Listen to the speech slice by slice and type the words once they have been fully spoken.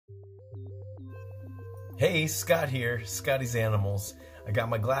Hey, Scott here, Scotty's Animals. I got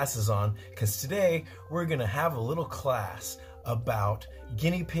my glasses on because today we're going to have a little class about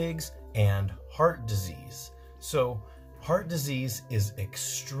guinea pigs and heart disease. So, heart disease is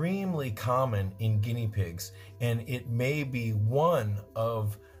extremely common in guinea pigs, and it may be one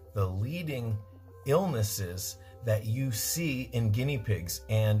of the leading illnesses that you see in guinea pigs,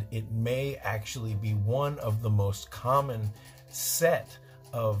 and it may actually be one of the most common set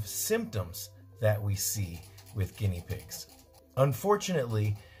of symptoms that we see with guinea pigs.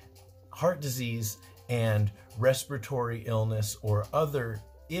 Unfortunately, heart disease and respiratory illness or other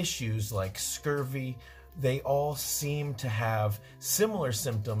issues like scurvy, they all seem to have similar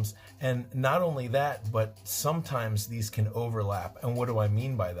symptoms, and not only that, but sometimes these can overlap. And what do I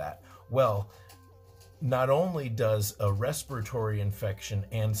mean by that? Well, not only does a respiratory infection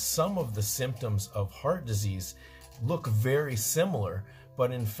and some of the symptoms of heart disease look very similar,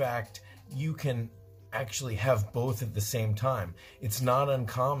 but in fact, you can actually have both at the same time. It's not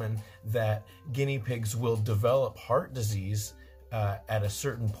uncommon that guinea pigs will develop heart disease at a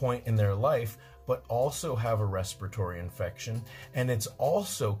certain point in their life, but also have a respiratory infection. And it's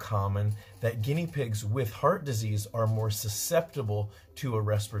also common that guinea pigs with heart disease are more susceptible to a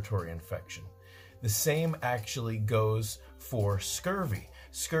respiratory infection. The same actually goes for scurvy.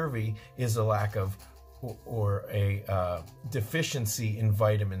 Scurvy is a lack of or a deficiency in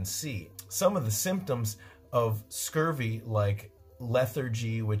vitamin C. Some of the symptoms of scurvy, like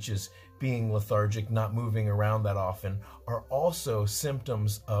lethargy, which is being lethargic, not moving around that often, are also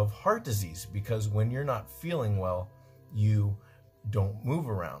symptoms of heart disease, because when you're not feeling well, you don't move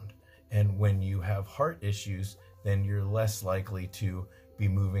around. And when you have heart issues, then you're less likely to be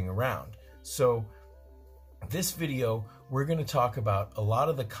moving around. So this video, we're going to talk about a lot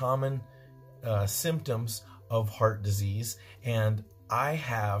of the common symptoms of heart disease, and I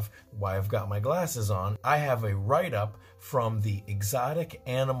have, why I've got my glasses on, I have a write-up from the Exotic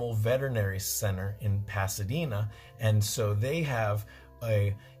Animal Veterinary Center in Pasadena, and so they have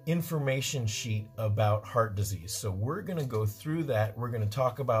a information sheet about heart disease. So we're going to go through that, we're going to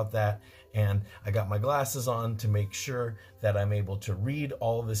talk about that, and I got my glasses on to make sure that I'm able to read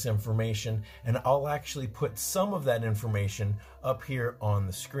all of this information, and I'll actually put some of that information up here on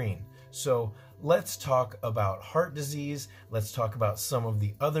the screen. So let's talk about heart disease. Let's talk about some of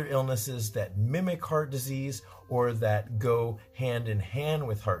the other illnesses that mimic heart disease or that go hand in hand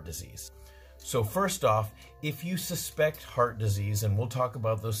with heart disease. So first off, if you suspect heart disease, and we'll talk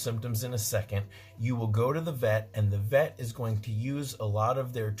about those symptoms in a second, you will go to the vet, and the vet is going to use a lot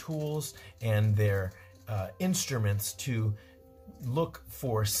of their tools and their instruments to look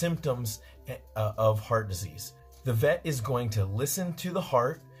for symptoms of heart disease. The vet is going to listen to the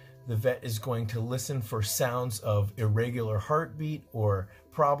heart. The vet is going to listen for sounds of irregular heartbeat or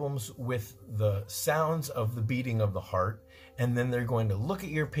problems with the sounds of the beating of the heart. And then they're going to look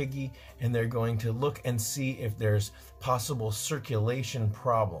at your piggy, and they're going to look and see if there's possible circulation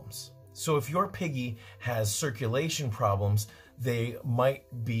problems. So if your piggy has circulation problems, they might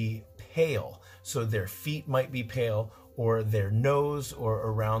be pale. So their feet might be pale, or their nose or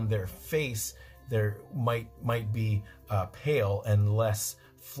around their face, there might be pale and less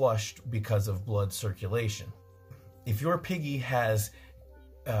flushed because of blood circulation. If your piggy has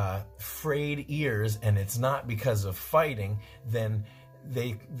frayed ears and it's not because of fighting, then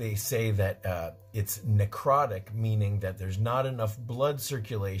they say that it's necrotic, meaning that there's not enough blood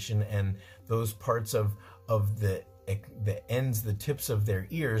circulation, and those parts of the ends, the tips of their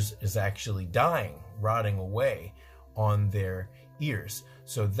ears is actually dying, rotting away on their ears.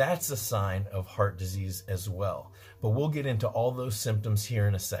 So that's a sign of heart disease as well. But we'll get into all those symptoms here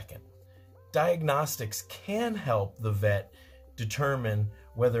in a second. Diagnostics can help the vet determine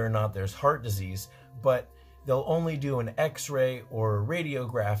whether or not there's heart disease, but they'll only do an X-ray or a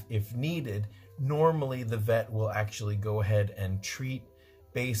radiograph if needed. Normally, the vet will actually go ahead and treat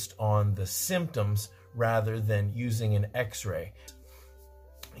based on the symptoms rather than using an X-ray.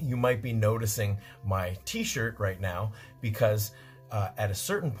 You might be noticing my t-shirt right now because at a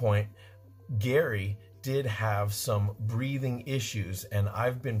certain point, Gary did have some breathing issues, and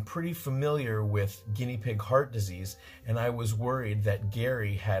I've been pretty familiar with guinea pig heart disease, and I was worried that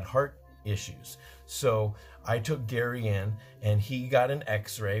Gary had heart issues. So I took Gary in, and he got an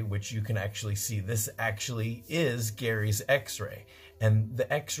X-ray, which you can actually see. This actually is Gary's X-ray, and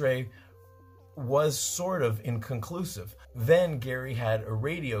the X-ray was sort of inconclusive. Then Gary had a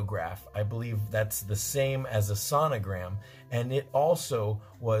radiograph. I believe that's the same as a sonogram, and it also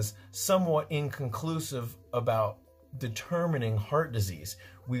was somewhat inconclusive about determining heart disease.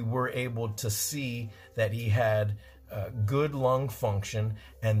 We were able to see that he had good lung function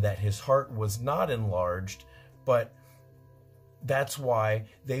and that his heart was not enlarged, but that's why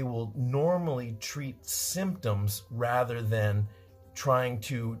they will normally treat symptoms rather than trying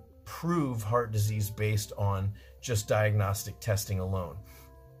to prove heart disease based on just diagnostic testing alone.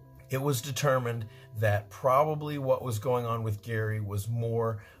 It was determined that probably what was going on with Gary was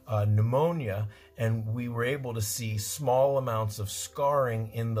more pneumonia, and we were able to see small amounts of scarring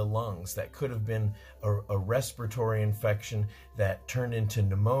in the lungs. That could have been a respiratory infection that turned into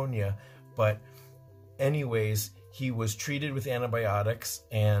pneumonia. But anyways, he was treated with antibiotics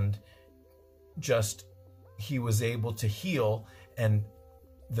and he was able to heal. And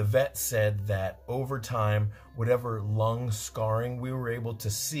the vet said that over time, whatever lung scarring we were able to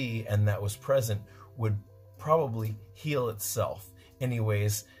see and that was present would probably heal itself.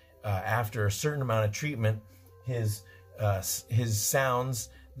 Anyways, after a certain amount of treatment, his sounds,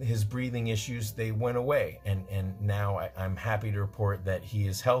 his breathing issues, they went away. And now I'm happy to report that he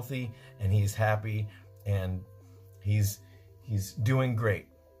is healthy and he's happy and he's doing great.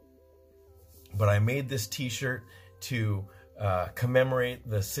 But I made this t-shirt to commemorate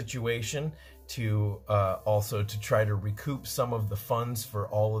the situation, to also to try to recoup some of the funds for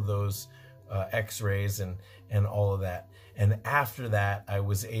all of those x-rays and all of that. And after that, I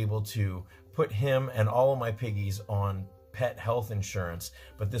was able to put him and all of my piggies on pet health insurance,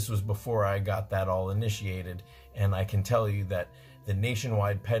 but this was before I got that all initiated. And I can tell you that the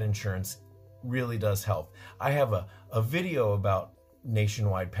nationwide pet insurance really does help. I have a video about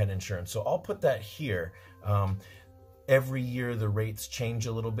nationwide pet insurance, so I'll put that here. Every year the rates change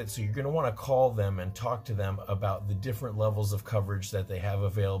a little bit, so you're going to want to call them and talk to them about the different levels of coverage that they have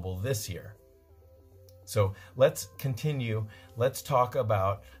available this year. So let's continue. Let's talk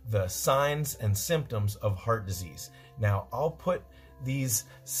about the signs and symptoms of heart disease. Now, I'll put these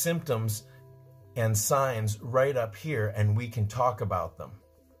symptoms and signs right up here and we can talk about them.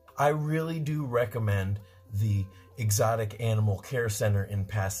 I really do recommend the Exotic Animal Care Center in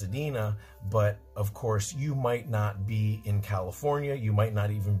Pasadena, but of course you might not be in California, you might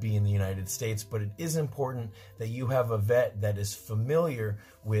not even be in the United States, but it is important that you have a vet that is familiar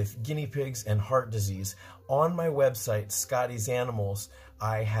with guinea pigs and heart disease. On my website, Scotty's Animals,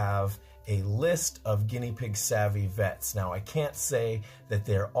 I have a list of guinea pig savvy vets. Now, I can't say that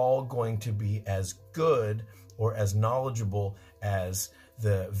they're all going to be as good or as knowledgeable as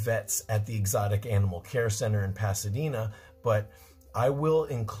the vets at the Exotic Animal Care Center in Pasadena, but I will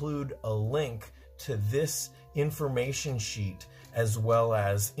include a link to this information sheet as well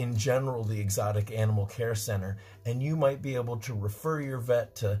as in general the Exotic Animal Care Center, and you might be able to refer your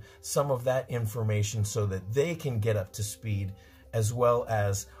vet to some of that information so that they can get up to speed as well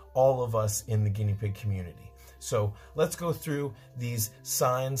as all of us in the guinea pig community. So let's go through these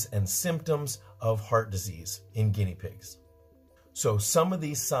signs and symptoms of heart disease in guinea pigs. So some of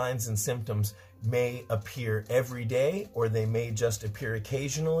these signs and symptoms may appear every day or they may just appear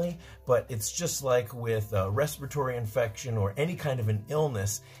occasionally, but it's just like with a respiratory infection or any kind of an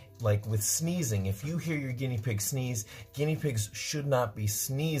illness, like with sneezing. If you hear your guinea pig sneeze, guinea pigs should not be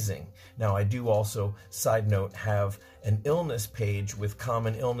sneezing. Now, I do also, side note, have an illness page with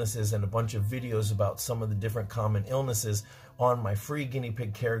common illnesses and a bunch of videos about some of the different common illnesses on my free guinea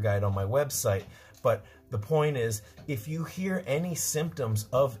pig care guide on my website. But the point is, if you hear any symptoms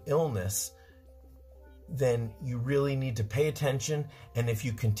of illness, then you really need to pay attention. And if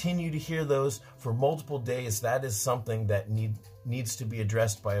you continue to hear those for multiple days, that is something that needs to be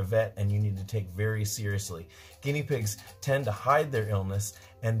addressed by a vet and you need to take very seriously. Guinea pigs tend to hide their illness,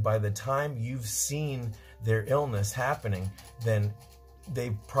 and by the time you've seen their illness happening, then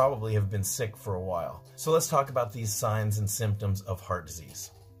they probably have been sick for a while. So let's talk about these signs and symptoms of heart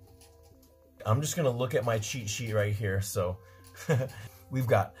disease. I'm just going to look at my cheat sheet right here. So we've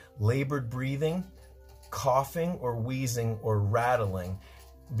got labored breathing, coughing or wheezing or rattling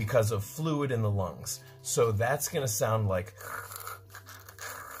because of fluid in the lungs. So that's going to sound like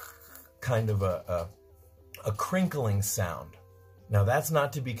kind of a crinkling sound. Now, that's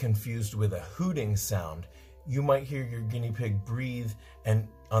not to be confused with a hooting sound. You might hear your guinea pig breathe, and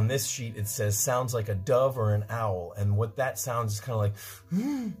on this sheet it says sounds like a dove or an owl, and what that sounds is kind of like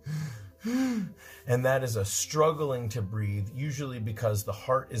and that is a struggling to breathe, usually because the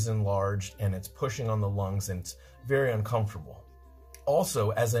heart is enlarged and it's pushing on the lungs and it's very uncomfortable.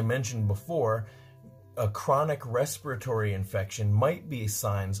 Also, as I mentioned before, a chronic respiratory infection might be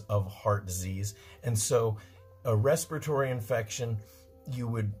signs of heart disease, and so a respiratory infection you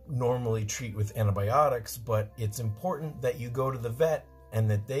would normally treat with antibiotics, but it's important that you go to the vet and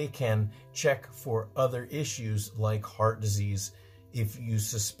that they can check for other issues like heart disease if you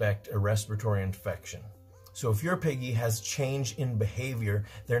suspect a respiratory infection. So if your piggy has change in behavior,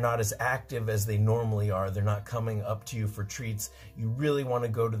 they're not as active as they normally are, they're not coming up to you for treats, you really want to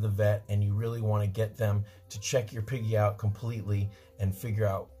go to the vet and you really want to get them to check your piggy out completely and figure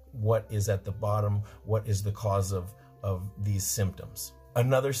out what is at the bottom, what is the cause of these symptoms.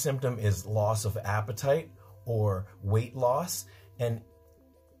 Another symptom is loss of appetite or weight loss, and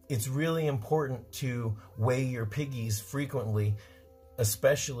it's really important to weigh your piggies frequently,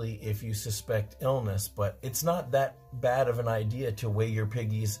 especially if you suspect illness, but it's not that bad of an idea to weigh your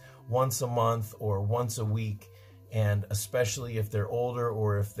piggies once a month or once a week, and especially if they're older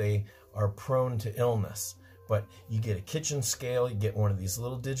or if they are prone to illness. But you get a kitchen scale, you get one of these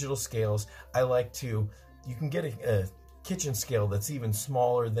little digital scales. You can get a kitchen scale that's even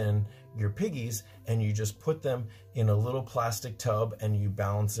smaller than your piggies, and you just put them in a little plastic tub and you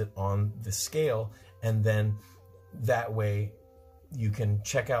balance it on the scale, and then that way you can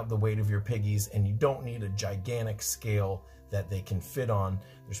check out the weight of your piggies, and you don't need a gigantic scale that they can fit on.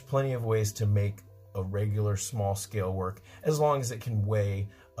 There's plenty of ways to make a regular small scale work, as long as it can weigh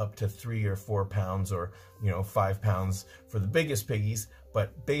up to 3 or 4 pounds, or 5 pounds for the biggest piggies.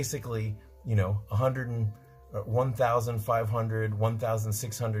 But basically 1,500,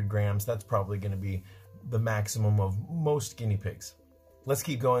 1,600 grams, that's probably going to be the maximum of most guinea pigs. Let's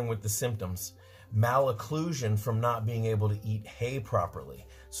keep going with the symptoms. Malocclusion from not being able to eat hay properly.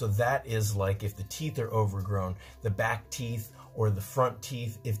 So that is like if the teeth are overgrown, the back teeth or the front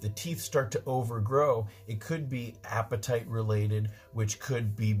teeth. If the teeth start to overgrow, it could be appetite related, which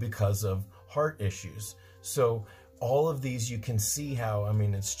could be because of heart issues. So all of these, you can see how,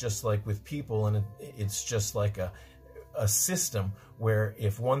 it's just like with people, and it's just like a system where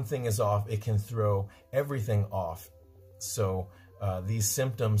if one thing is off, it can throw everything off. So these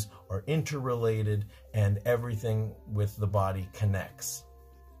symptoms are interrelated, and everything with the body connects.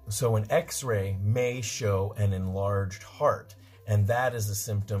 So an X-ray may show an enlarged heart, and that is a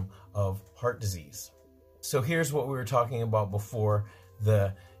symptom of heart disease. So here's what we were talking about before.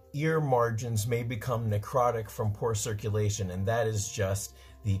 The ear margins may become necrotic from poor circulation, and that is just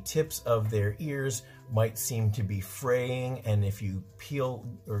the tips of their ears might seem to be fraying, and if you peel,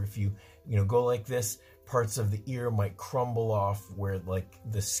 or if you go like this, parts of the ear might crumble off, where like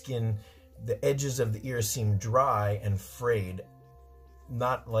the skin, the edges of the ear seem dry and frayed,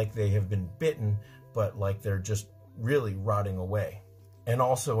 not like they have been bitten, but like they're just really rotting away. And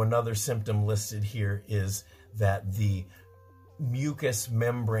also another symptom listed here is that the mucous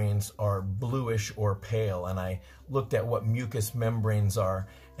membranes are bluish or pale, and I looked at what mucous membranes are,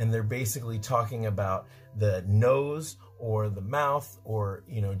 and they're basically talking about the nose or the mouth, or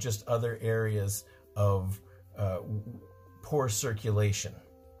just other areas of poor circulation.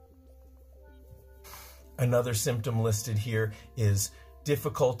 Another symptom listed here is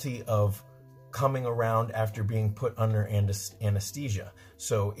difficulty of coming around after being put under anesthesia.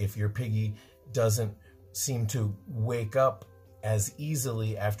 So if your piggy doesn't seem to wake up as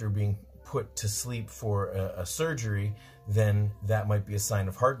easily after being put to sleep for a surgery, then that might be a sign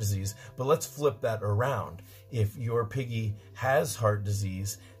of heart disease. But let's flip that around. If your piggy has heart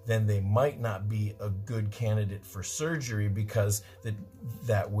disease, then they might not be a good candidate for surgery, because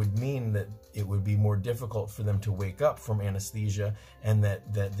that would mean that it would be more difficult for them to wake up from anesthesia, and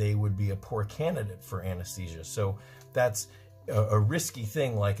that they would be a poor candidate for anesthesia. So that's a risky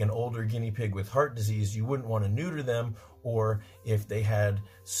thing. Like an older guinea pig with heart disease, you wouldn't want to neuter them, or if they had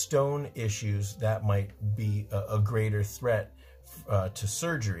stone issues, that might be a greater threat to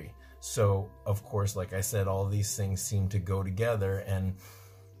surgery. So of course, like I said, all these things seem to go together, and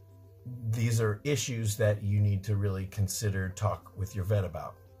these are issues that you need to really talk with your vet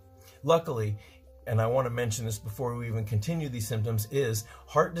about. Luckily, and I want to mention this before we even continue these symptoms, is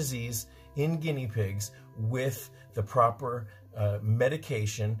heart disease in guinea pigs with the proper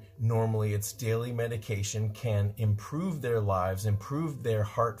medication, normally it's daily medication, can improve their lives, improve their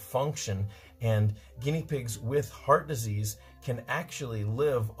heart function, and guinea pigs with heart disease can actually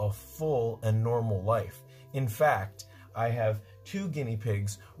live a full and normal life. In fact, I have 2 guinea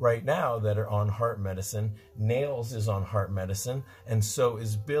pigs right now that are on heart medicine. Nails is on heart medicine, and so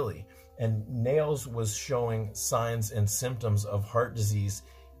is Billy. And Nails was showing signs and symptoms of heart disease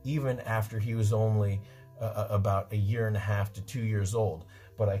even after he was only about 1.5 to 2 years old.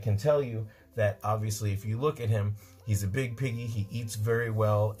 But I can tell you that obviously if you look at him, he's a big piggy, he eats very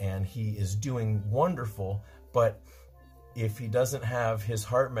well, and he is doing wonderful. But if he doesn't have his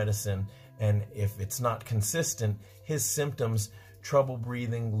heart medicine, and if it's not consistent, his symptoms, trouble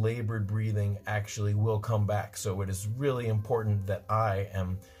breathing, labored breathing, actually will come back. So it is really important that I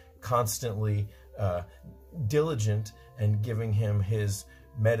am constantly diligent and giving him his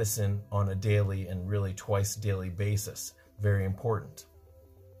medicine on a daily and really twice daily basis. Very important.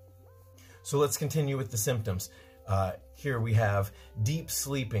 So let's continue with the symptoms. Here we have deep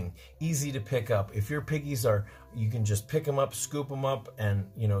sleeping, easy to pick up. If your piggies are, you can just pick them up, scoop them up, and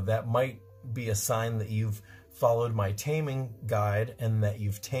that might be a sign that you've followed my taming guide and that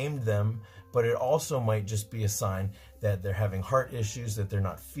you've tamed them, but it also might just be a sign that they're having heart issues, that they're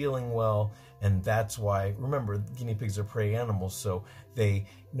not feeling well, and that's why, remember, guinea pigs are prey animals, so they,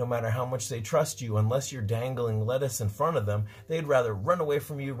 no matter how much they trust you, unless you're dangling lettuce in front of them, they'd rather run away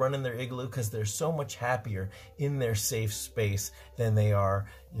from you, run in their igloo, because they're so much happier in their safe space than they are,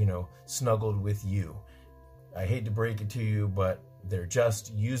 snuggled with you. I hate to break it to you, but they're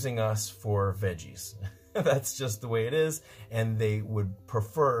just using us for veggies. That's just the way it is, and they would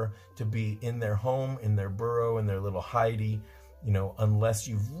prefer to be in their home, in their burrow, in their little hidey, unless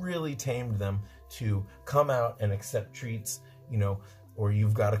you've really tamed them to come out and accept treats, or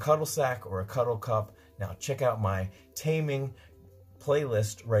you've got a cuddle sack or a cuddle cup. Now check out my taming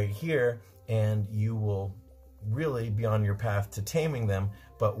playlist right here, and you will really be on your path to taming them.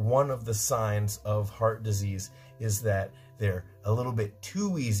 But one of the signs of heart disease is that they're a little bit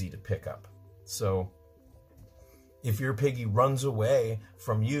too easy to pick up. So if your piggy runs away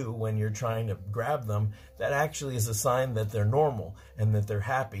from you when you're trying to grab them, that actually is a sign that they're normal and that they're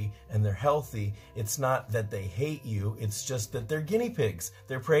happy and they're healthy. It's not that they hate you, it's just that they're guinea pigs.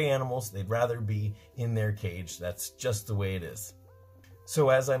 They're prey animals, they'd rather be in their cage. That's just the way it is. So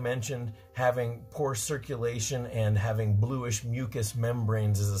as I mentioned, having poor circulation and having bluish mucous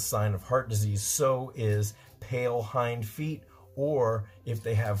membranes is a sign of heart disease. So is pale hind feet, or if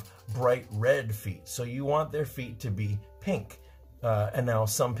they have bright red feet. So you want their feet to be pink. And now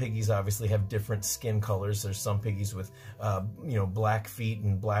some piggies obviously have different skin colors. There's some piggies with, black feet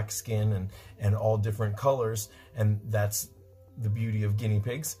and black skin and all different colors. And that's the beauty of guinea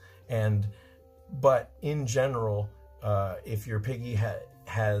pigs. But in general, if your piggy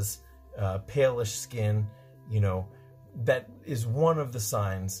has palish skin, that is one of the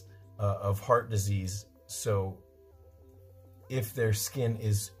signs of heart disease. So if their skin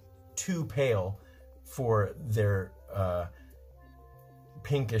is too pale for their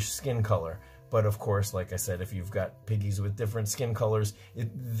pinkish skin color. But of course, like I said, if you've got piggies with different skin colors,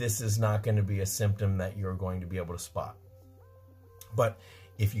 this is not going to be a symptom that you're going to be able to spot. But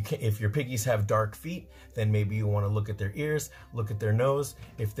if your piggies have dark feet, then maybe you want to look at their ears, look at their nose.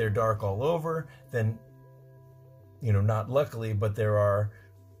 If they're dark all over, then, not luckily, but there are,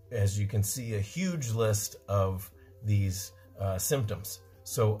 as you can see, a huge list of these symptoms.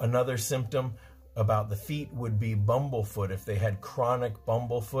 So another symptom about the feet would be bumblefoot. If they had chronic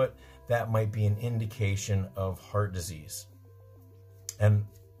bumblefoot, that might be an indication of heart disease. And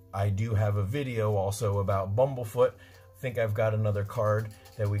I do have a video also about bumblefoot. I think I've got another card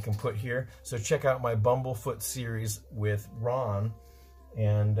that we can put here. So check out my bumblefoot series with Ron,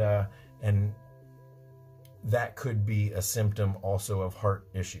 and that could be a symptom also of heart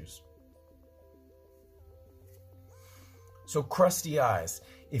issues. So crusty eyes.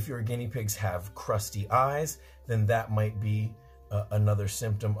 If your guinea pigs have crusty eyes, then that might be another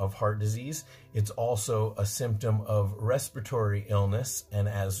symptom of heart disease. It's also a symptom of respiratory illness, and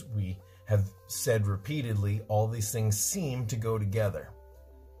as we have said repeatedly, all these things seem to go together.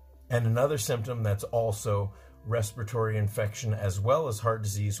 And another symptom that's also respiratory infection as well as heart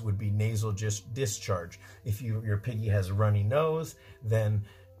disease would be nasal discharge. If your piggy has a runny nose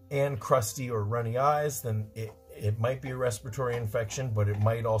and crusty or runny eyes, then it might be a respiratory infection, but it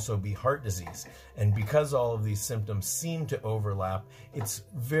might also be heart disease. And because all of these symptoms seem to overlap, it's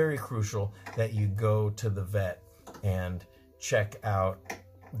very crucial that you go to the vet and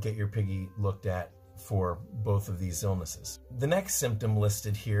get your piggy looked at for both of these illnesses. The next symptom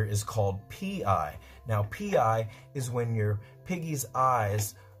listed here is called pea-eye. Now, pea-eye is when your piggy's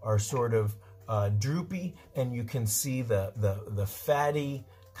eyes are sort of droopy, and you can see the fatty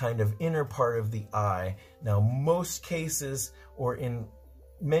kind of inner part of the eye. Now, most cases, or in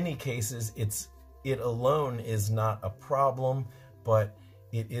many cases, it alone is not a problem, but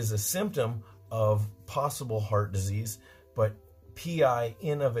it is a symptom of possible heart disease. But pea-eye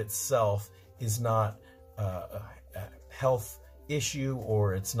in of itself is not a health issue,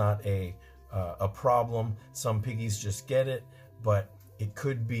 or it's not a problem. Some piggies just get it, but it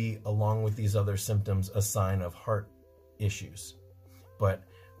could be, along with these other symptoms, a sign of heart issues. But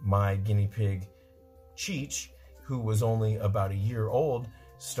my guinea pig, Cheech, who was only about a year old,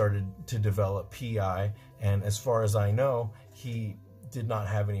 started to develop pea-eye, and as far as I know, he did not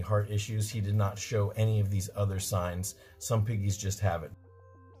have any heart issues. He did not show any of these other signs. Some piggies just have it.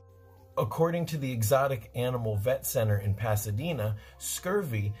 According to the Exotic Animal Vet Center in Pasadena,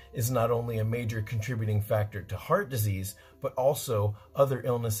 scurvy is not only a major contributing factor to heart disease, but also other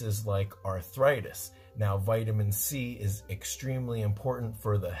illnesses like arthritis. Now, vitamin C is extremely important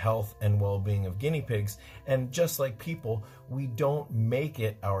for the health and well-being of guinea pigs, and just like people, we don't make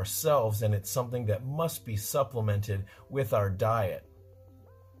it ourselves, and it's something that must be supplemented with our diet.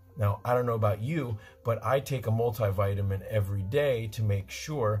 Now, I don't know about you, but I take a multivitamin every day to make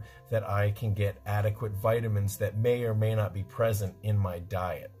sure that I can get adequate vitamins that may or may not be present in my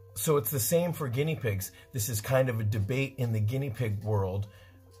diet. So it's the same for guinea pigs. This is kind of a debate in the guinea pig world.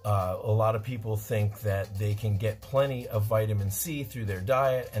 A lot of people think that they can get plenty of vitamin C through their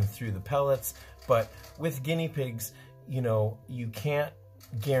diet and through the pellets, but with guinea pigs, you can't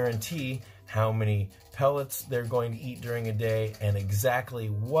guarantee how many pellets they're going to eat during a day and exactly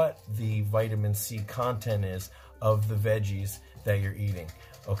what the vitamin C content is of the veggies that you're eating.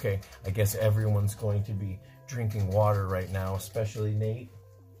 Okay, I guess everyone's going to be drinking water right now, especially Nate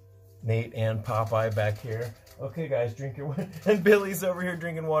and Popeye back here. Okay, guys, drink your water. And Billy's over here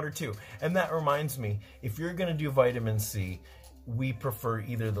drinking water too. And that reminds me, if you're going to do vitamin C, we prefer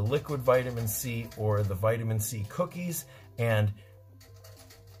either the liquid vitamin C or the vitamin C cookies, and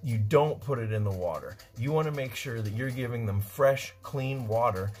you don't put it in the water. You want to make sure that you're giving them fresh, clean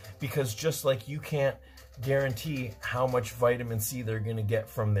water, because just like you can't guarantee how much vitamin C they're going to get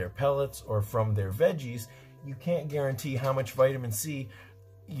from their pellets or from their veggies, you can't guarantee how much vitamin C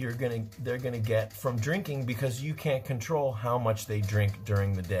they're going to get from drinking, because you can't control how much they drink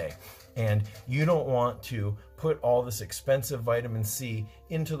during the day. And you don't want to put all this expensive vitamin C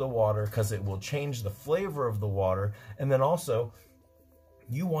into the water, because it will change the flavor of the water. And then also,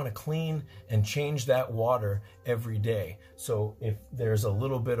 you want to clean and change that water every day. So if there's a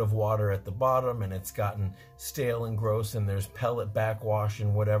little bit of water at the bottom and it's gotten stale and gross and there's pellet backwash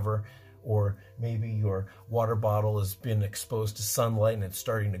and whatever, or maybe your water bottle has been exposed to sunlight and it's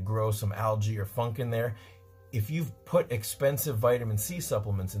starting to grow some algae or funk in there, if you've put expensive vitamin C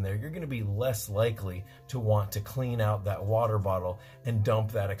supplements in there, you're going to be less likely to want to clean out that water bottle and dump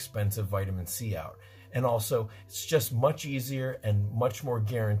that expensive vitamin C out. And also, it's just much easier and much more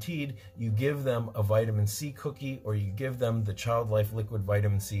guaranteed. You give them a vitamin C cookie, or you give them the Child Life liquid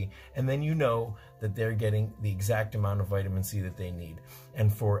vitamin C, and then you know that they're getting the exact amount of vitamin C that they need.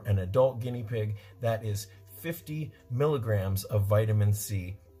 And for an adult guinea pig, that is 50 milligrams of vitamin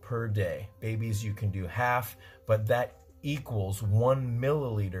C per day. Babies, you can do half, but that equals 1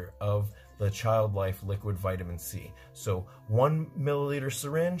 milliliter of the Child Life liquid vitamin C. So 1 milliliter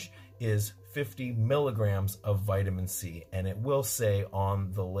syringe is 50 milligrams of vitamin C, and it will say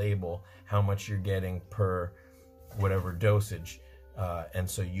on the label how much you're getting per whatever dosage. And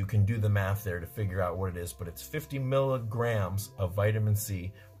so you can do the math there to figure out what it is, but it's 50 milligrams of vitamin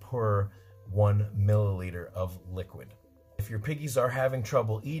C per 1 milliliter of liquid. If your piggies are having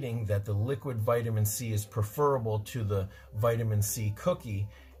trouble eating, that the liquid vitamin C is preferable to the vitamin C cookie.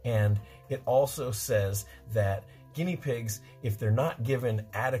 And it also says that guinea pigs, if they're not given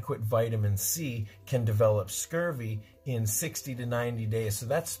adequate vitamin C, can develop scurvy in 60 to 90 days. So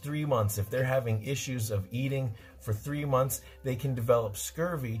that's 3 months. If they're having issues of eating for 3 months, they can develop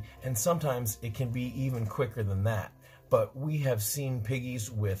scurvy, and sometimes it can be even quicker than that. But we have seen piggies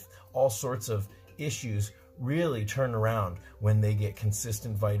with all sorts of issues really turn around when they get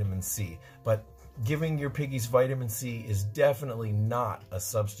consistent vitamin C. But giving your piggies vitamin C is definitely not a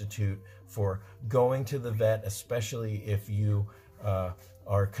substitute for going to the vet, especially if you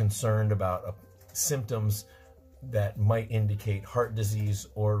are concerned about symptoms that might indicate heart disease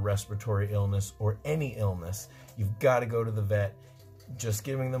or respiratory illness or any illness. You've got to go to the vet. Just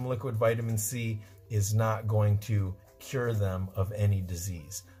giving them liquid vitamin C is not going to cure them of any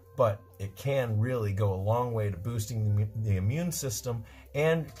disease, but it can really go a long way to boosting the immune system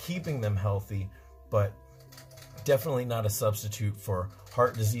and keeping them healthy, but definitely not a substitute for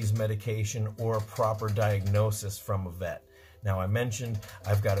heart disease medication or proper diagnosis from a vet. Now, I mentioned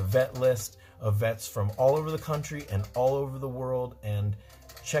I've got a vet list of vets from all over the country and all over the world, and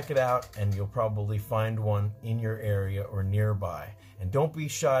check it out and you'll probably find one in your area or nearby. And don't be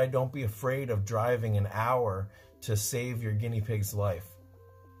shy, don't be afraid of driving an hour to save your guinea pig's life.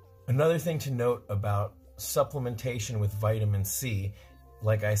 Another thing to note about supplementation with vitamin C,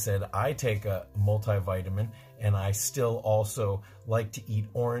 like I said, I take a multivitamin, and I still also like to eat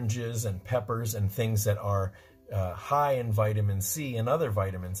oranges and peppers and things that are high in vitamin C and other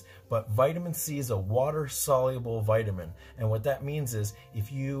vitamins. But vitamin C is a water-soluble vitamin, and what that means is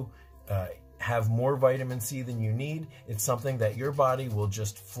if you have more vitamin C than you need, it's something that your body will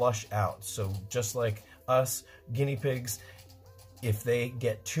just flush out. So just like us, guinea pigs, if they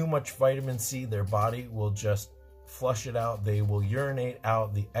get too much vitamin C, their body will just flush it out. They will urinate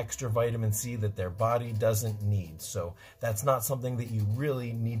out the extra vitamin C that their body doesn't need. So that's not something that you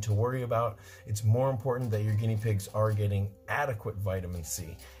really need to worry about. It's more important that your guinea pigs are getting adequate vitamin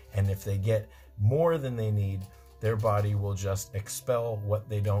C. And if they get more than they need, their body will just expel what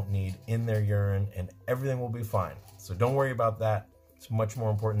they don't need in their urine and everything will be fine. So don't worry about that. It's much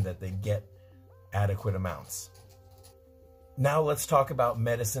more important that they get adequate amounts. Now let's talk about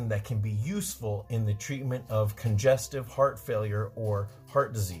medicine that can be useful in the treatment of congestive heart failure or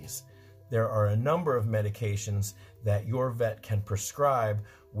heart disease. There are a number of medications that your vet can prescribe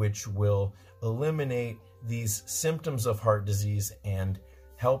which will eliminate these symptoms of heart disease and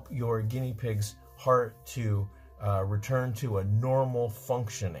help your guinea pig's heart to return to a normal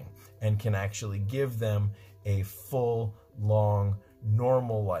functioning and can actually give them a full, long,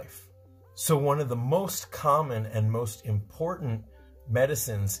 normal life. So one of the most common and most important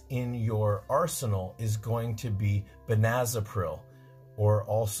medicines in your arsenal is going to be benazepril, or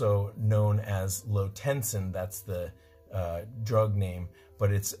also known as Lotensin. That's the drug name,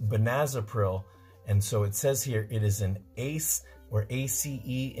 but it's benazepril. And so it says here it is an ACE or ACE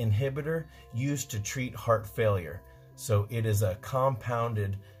inhibitor used to treat heart failure. So it is a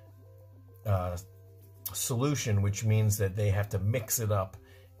compounded solution, which means that they have to mix it up,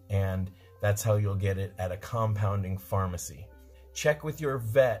 and that's how you'll get it at a compounding pharmacy. Check with your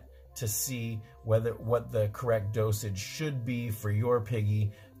vet to see what the correct dosage should be for your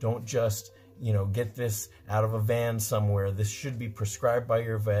piggy. Don't just, get this out of a van somewhere. This should be prescribed by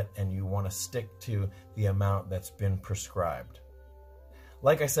your vet, and you want to stick to the amount that's been prescribed.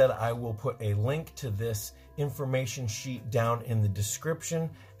 Like I said, I will put a link to this information sheet down in the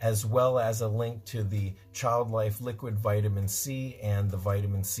description, as well as a link to the Child Life liquid vitamin C and the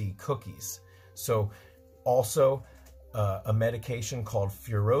vitamin C cookies. So also a medication called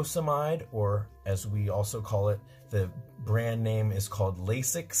furosemide, or as we also call it, the brand name is called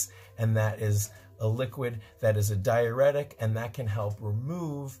Lasix, and that is a liquid that is a diuretic, and that can help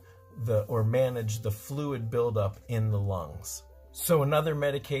remove or manage the fluid buildup in the lungs. So another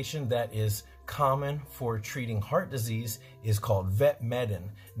medication that is common for treating heart disease is called Vetmedin.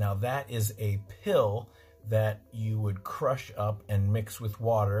 Now that is a pill that you would crush up and mix with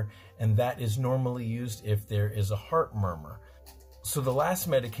water, and that is normally used if there is a heart murmur. So the last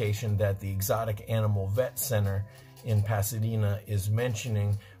medication that the Exotic Animal Vet Center in Pasadena is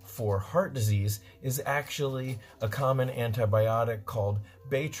mentioning for heart disease is actually a common antibiotic called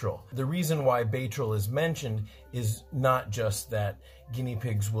Baytril. The reason why Baytril is mentioned is not just that guinea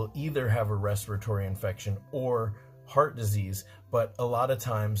pigs will either have a respiratory infection or heart disease, but a lot of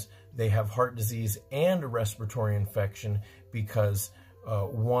times they have heart disease and a respiratory infection because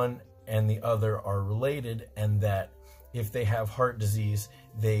one and the other are related, and that if they have heart disease,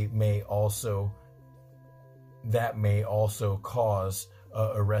 that may also cause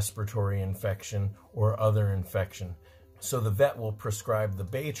a respiratory infection or other infection. So the vet will prescribe the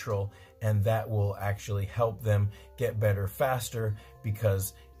Baytril, and that will actually help them get better faster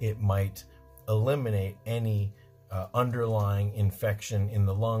because it might eliminate any underlying infection in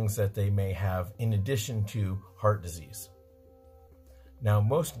the lungs that they may have in addition to heart disease. Now,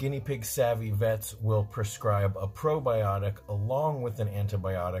 most guinea pig savvy vets will prescribe a probiotic along with an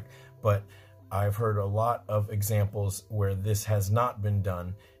antibiotic, but I've heard a lot of examples where this has not been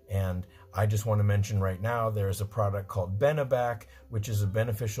done, and I just want to mention right now there's a product called Benebac, which is a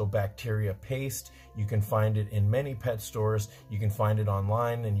beneficial bacteria paste. You can find it in many pet stores, you can find it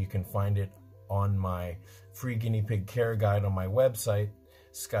online, and you can find it on my free guinea pig care guide on my website,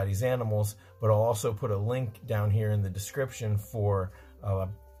 Scotty's Animals, but I'll also put a link down here in the description for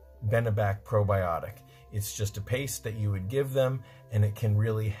Benebac probiotic. It's just a paste that you would give them, and it can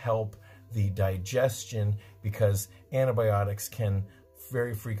really help the digestion because antibiotics can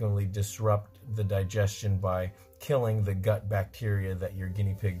very frequently disrupt the digestion by killing the gut bacteria that your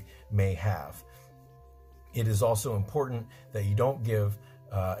guinea pig may have. It is also important that you don't give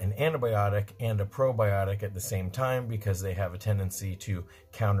an antibiotic and a probiotic at the same time because they have a tendency to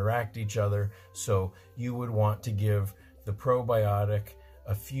counteract each other. So you would want to give the probiotic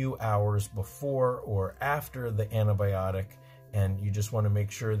a few hours before or after the antibiotic, and you just want to make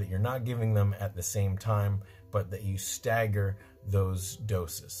sure that you're not giving them at the same time, but that you stagger those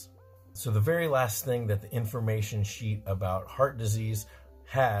doses. So the very last thing that the information sheet about heart disease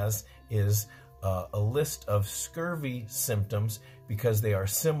has is a list of scurvy symptoms because they are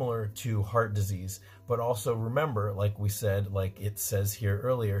similar to heart disease. But also remember, like we said, like it says here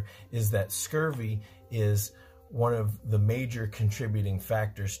earlier, is that scurvy is one of the major contributing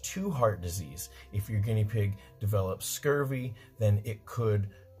factors to heart disease. If your guinea pig develops scurvy, then it could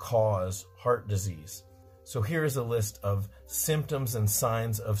cause heart disease. So here is a list of symptoms and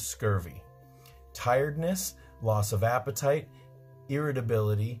signs of scurvy: tiredness, loss of appetite,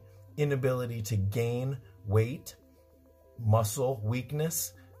 irritability, inability to gain weight, muscle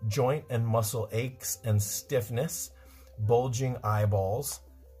weakness, joint and muscle aches and stiffness, bulging eyeballs,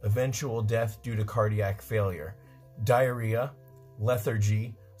 eventual death due to cardiac failure, diarrhea,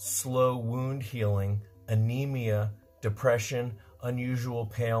 lethargy, slow wound healing, anemia, depression, unusual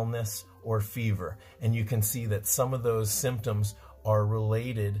paleness, or fever. And you can see that some of those symptoms are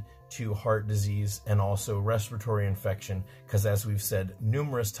related to heart disease and also respiratory infection, because as we've said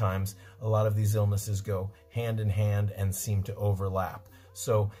numerous times, a lot of these illnesses go hand in hand and seem to overlap.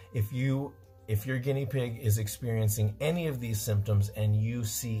 So if your guinea pig is experiencing any of these symptoms and you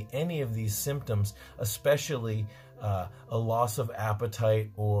see any of these symptoms, especially a loss of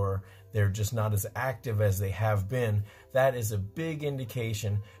appetite, or they're just not as active as they have been, that is a big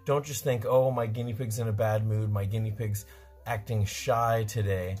indication. Don't just think, oh, my guinea pig's in a bad mood, my guinea pig's acting shy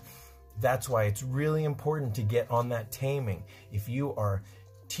today. That's why it's really important to get on that taming. If you are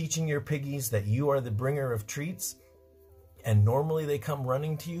teaching your piggies that you are the bringer of treats, and normally they come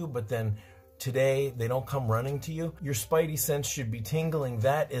running to you, but then today they don't come running to you, your spidey sense should be tingling.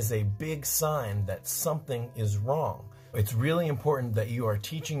 That is a big sign that something is wrong. It's really important that you are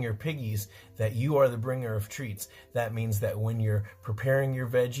teaching your piggies that you are the bringer of treats. That means that when you're preparing your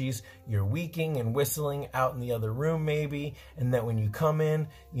veggies, you're weeking and whistling out in the other room maybe, and that when you come in,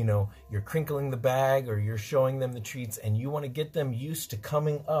 you're crinkling the bag or you're showing them the treats, and you want to get them used to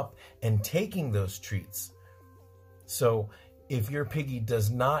coming up and taking those treats. So if your piggy does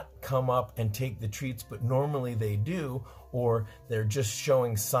not come up and take the treats, but normally they do, or they're just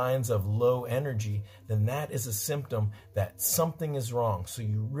showing signs of low energy, then that is a symptom that something is wrong. So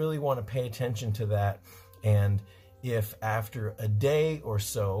you really want to pay attention to that. And if after a day or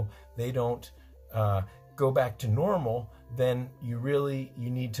so they don't go back to normal, then you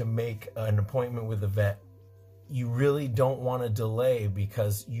need to make an appointment with a vet. You really don't want to delay,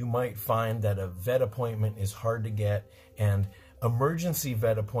 because you might find that a vet appointment is hard to get, and emergency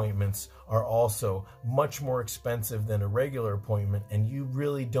vet appointments are also much more expensive than a regular appointment, and you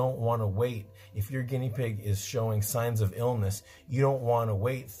really don't want to wait. If your guinea pig is showing signs of illness, you don't want to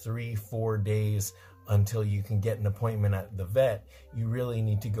wait 3-4 days until you can get an appointment at the vet. You really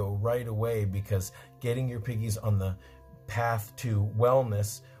need to go right away, because getting your piggies on the path to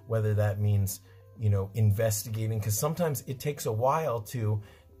wellness, whether that means investigating, because sometimes it takes a while to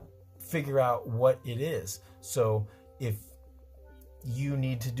figure out what it is. So if you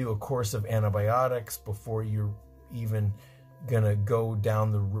need to do a course of antibiotics before you're even gonna go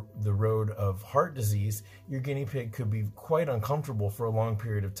down the road of heart disease, your guinea pig could be quite uncomfortable for a long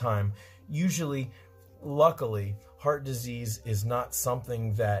period of time. Usually, luckily, heart disease is not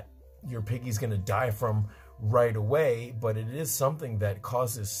something that your piggy's gonna die from right away, but it is something that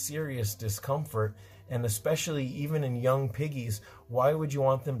causes serious discomfort, and especially even in young piggies, why would you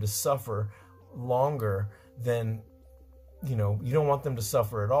want them to suffer longer than, you don't want them to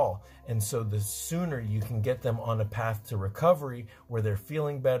suffer at all. And so the sooner you can get them on a path to recovery where they're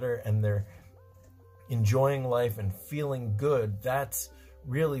feeling better and they're enjoying life and feeling good, that's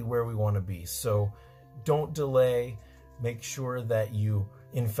really where we want to be. So don't delay. Make sure that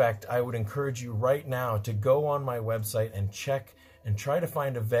in fact, I would encourage you right now to go on my website and check and try to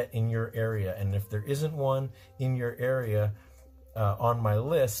find a vet in your area. And if there isn't one in your area on my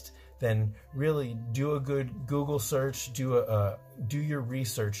list, then really do a good Google search, do your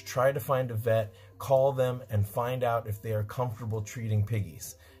research, try to find a vet, call them, and find out if they are comfortable treating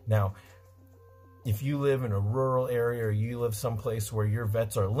piggies. Now, if you live in a rural area or you live someplace where your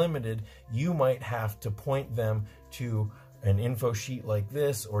vets are limited, you might have to point them to an info sheet like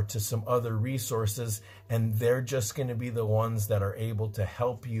this or to some other resources, and they're just going to be the ones that are able to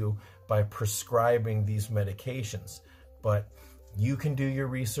help you by prescribing these medications. But you can do your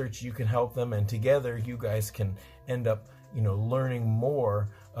research, you can help them, and together you guys can end up, learning more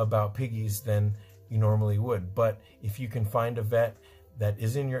about piggies than you normally would. But if you can find a vet that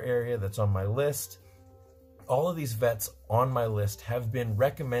is in your area that's on my list, all of these vets on my list have been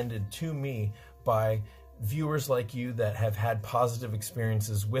recommended to me by viewers like you that have had positive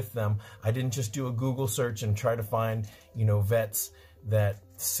experiences with them. I didn't just do a Google search and try to find, vets that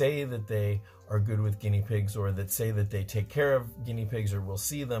say that they are good with guinea pigs or that say that they take care of guinea pigs or will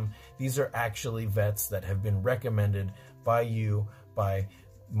see them. These are actually vets that have been recommended by you, by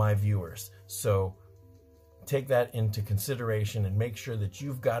my viewers. So take that into consideration and make sure that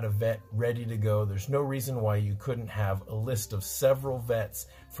you've got a vet ready to go. There's no reason why you couldn't have a list of several vets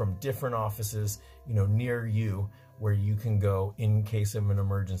from different offices, near you, where you can go in case of an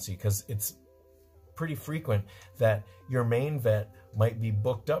emergency, because it's pretty frequent that your main vet might be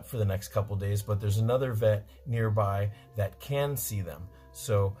booked up for the next couple days, but there's another vet nearby that can see them.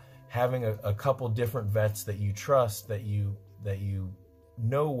 So having a couple different vets that you trust, that you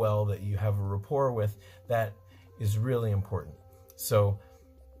know well, that you have a rapport with, that is really important. So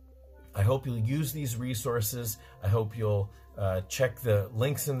I hope you'll use these resources. I hope you'll check the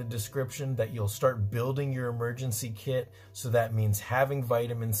links in the description, that you'll start building your emergency kit. So that means having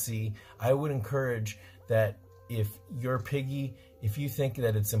vitamin C. I would encourage that if your piggy, if you think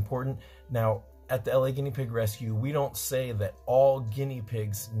that it's important. Now, at the LA Guinea Pig Rescue, we don't say that all guinea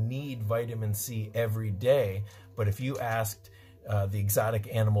pigs need vitamin C every day, but if you asked the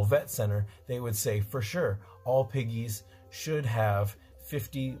Exotic Animal Vet Center, they would say for sure all piggies should have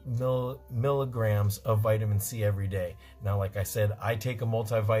 50 milligrams of vitamin C every day. Now, like I said, I take a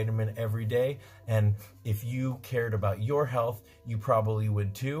multivitamin every day, and if you cared about your health, you probably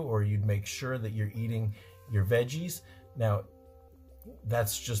would too, or you'd make sure that you're eating your veggies. Now,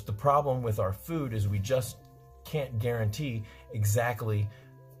 that's just the problem with our food, is we just can't guarantee exactly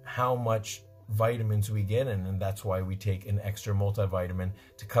how much vitamins we get in, and that's why we take an extra multivitamin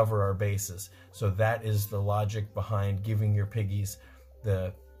to cover our bases. So that is the logic behind giving your piggies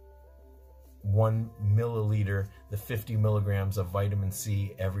the 1 milliliter, the 50 milligrams of vitamin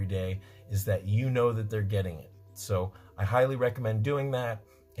C every day, is that you know that they're getting it. So I highly recommend doing that,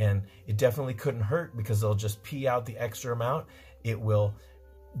 and it definitely couldn't hurt, because they'll just pee out the extra amount. It will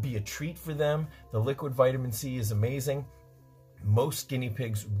be a treat for them. The liquid vitamin C is amazing. Most guinea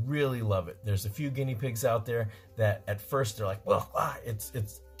pigs really love it. There's a few guinea pigs out there that at first they're like, well, it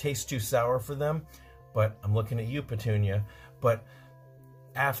tastes too sour for them. But I'm looking at you, Petunia. But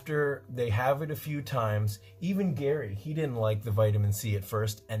after they have it a few times, even Gary, he didn't like the vitamin C at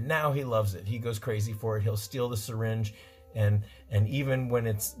first, and now he loves it. He goes crazy for it. He'll steal the syringe, and even when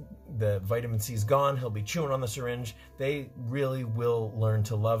the vitamin C is gone, he'll be chewing on the syringe. They really will learn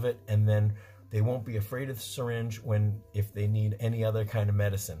to love it, and then they won't be afraid of the syringe if they need any other kind of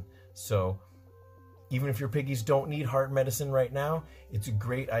medicine. So even if your piggies don't need heart medicine right now, it's a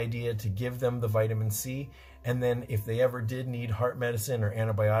great idea to give them the vitamin C. And then if they ever did need heart medicine or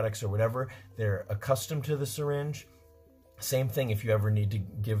antibiotics or whatever, they're accustomed to the syringe. Same thing if you ever need to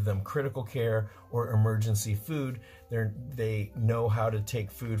give them critical care or emergency food, they know how to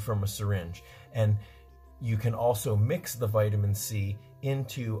take food from a syringe. And you can also mix the vitamin C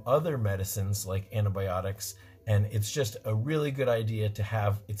into other medicines like antibiotics, and it's just a really good idea to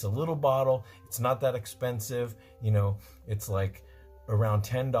have. It's a little bottle, it's not that expensive, it's like around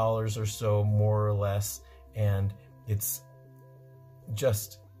 $10 or so, more or less, and it's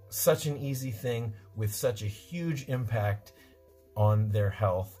just such an easy thing with such a huge impact on their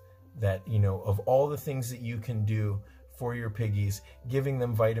health that, of all the things that you can do for your piggies, giving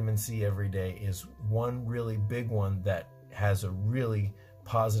them vitamin C every day is one really big one that has a really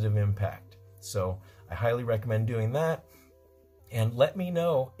positive impact. So I highly recommend doing that. And let me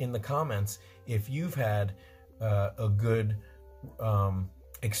know in the comments if you've had a good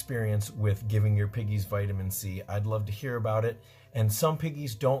experience with giving your piggies vitamin C. I'd love to hear about it. And some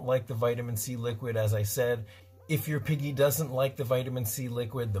piggies don't like the vitamin C liquid, as I said. If your piggy doesn't like the vitamin C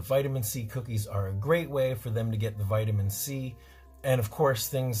liquid, the vitamin C cookies are a great way for them to get the vitamin C. And of course,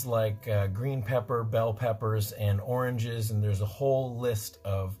 things like green pepper, bell peppers, and oranges, and there's a whole list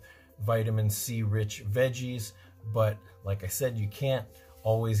of vitamin C rich veggies. But like I said, you can't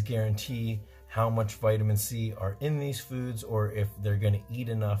always guarantee how much vitamin C are in these foods, or if they're going to eat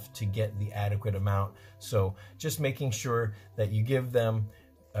enough to get the adequate amount. So just making sure that you give them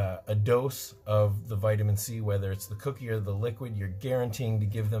a dose of the vitamin C, whether it's the cookie or the liquid, you're guaranteeing to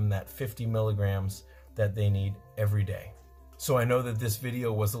give them that 50 milligrams that they need every day. So I know that this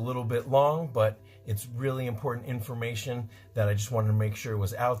video was a little bit long, but it's really important information that I just wanted to make sure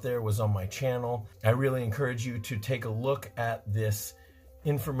was out there, was on my channel. I really encourage you to take a look at this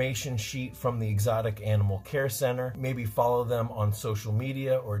information sheet from the Exotic Animal Care Center. Maybe follow them on social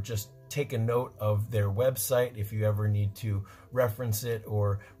media, or just take a note of their website if you ever need to reference it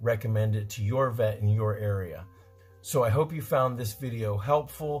or recommend it to your vet in your area. So I hope you found this video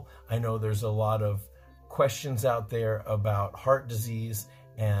helpful. I know there's a lot of questions out there about heart disease,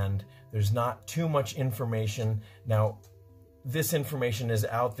 and there's not too much information. Now, this information is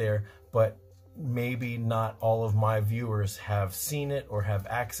out there, but maybe not all of my viewers have seen it or have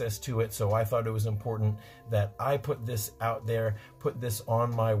access to it, so I thought it was important that I put this out there, put this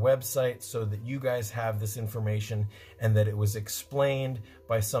on my website so that you guys have this information and that it was explained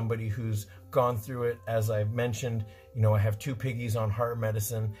by somebody who's gone through it. As I've mentioned, you know, I have 2 piggies on heart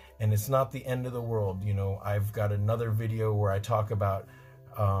medicine, and it's not the end of the world. You know, I've got another video where I talk about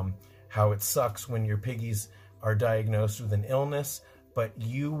how it sucks when your piggies are diagnosed with an illness, but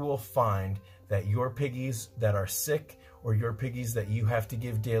you will find that your piggies that are sick or your piggies that you have to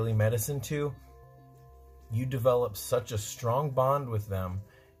give daily medicine to, you develop such a strong bond with them.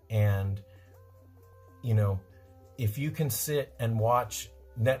 And, you know, if you can sit and watch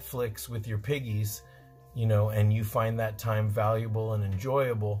Netflix with your piggies, you know, and you find that time valuable and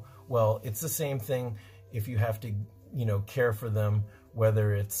enjoyable, well, it's the same thing if you have to, you know, care for them,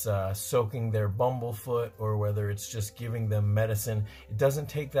 whether it's soaking their bumblefoot or whether it's just giving them medicine. It doesn't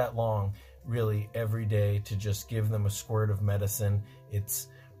take that long, really, every day to just give them a squirt of medicine. It's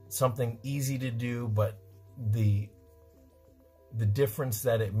something easy to do, but the difference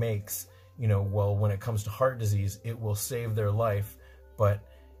that it makes, you know, well, when it comes to heart disease, it will save their life, but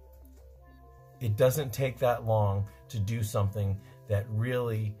it doesn't take that long to do something that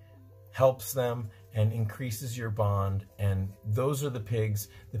really helps them and increases your bond. And those are the pigs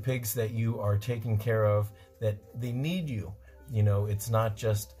that you are taking care of, that they need you. You know, it's not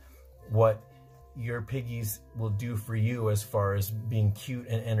just what your piggies will do for you as far as being cute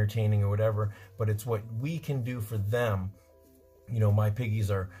and entertaining or whatever, but it's what we can do for them. You know, my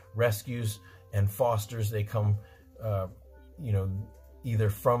piggies are rescues and fosters. They come, you know,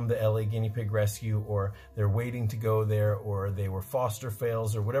 either from the LA Guinea Pig Rescue, or they're waiting to go there, or they were foster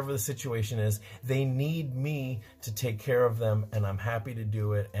fails, or whatever the situation is. They need me to take care of them, and I'm happy to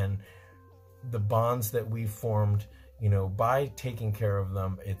do it. And the bonds that we've formed, you know, by taking care of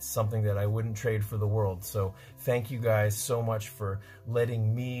them, it's something that I wouldn't trade for the world. So thank you guys so much for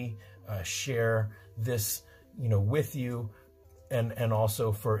letting me share this, you know, with you, and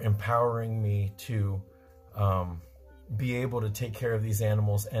also for empowering me to be able to take care of these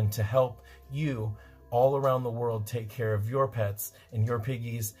animals and to help you all around the world take care of your pets and your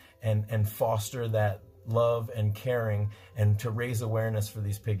piggies, and foster that love and caring, and to raise awareness for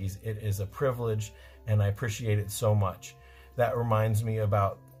these piggies. It is a privilege, and I appreciate it so much. That reminds me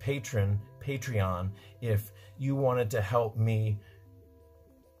about Patreon. If you wanted to help me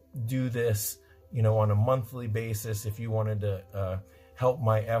do this, you know, on a monthly basis, if you wanted to help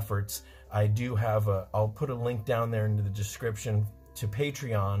my efforts, I do have I'll put a link down there into the description to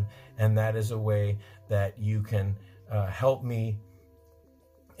Patreon, and that is a way that you can help me,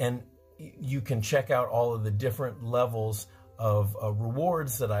 and you can check out all of the different levels of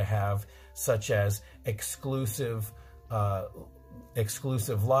rewards that I have, such as exclusive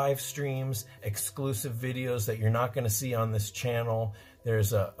live streams, exclusive videos that you're not going to see on this channel.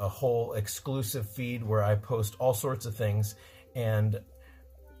 There's a whole exclusive feed where I post all sorts of things, and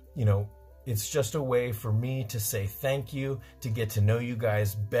you know, it's just a way for me to say thank you, to get to know you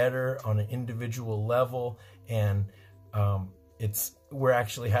guys better on an individual level, and we're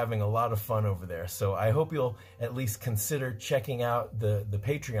actually having a lot of fun over there. So I hope you'll at least consider checking out the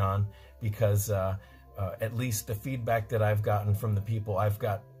Patreon, because at least the feedback that I've gotten from the people, I've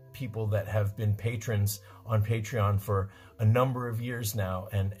got people that have been patrons on Patreon for a number of years now,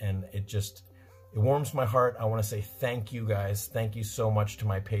 and it warms my heart. I want to say thank you guys. Thank you so much to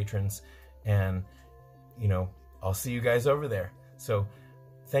my patrons. And, you know, I'll see you guys over there. So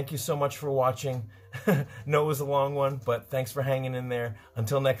thank you so much for watching. No, it was a long one, but thanks for hanging in there.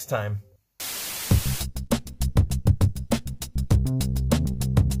 Until next time.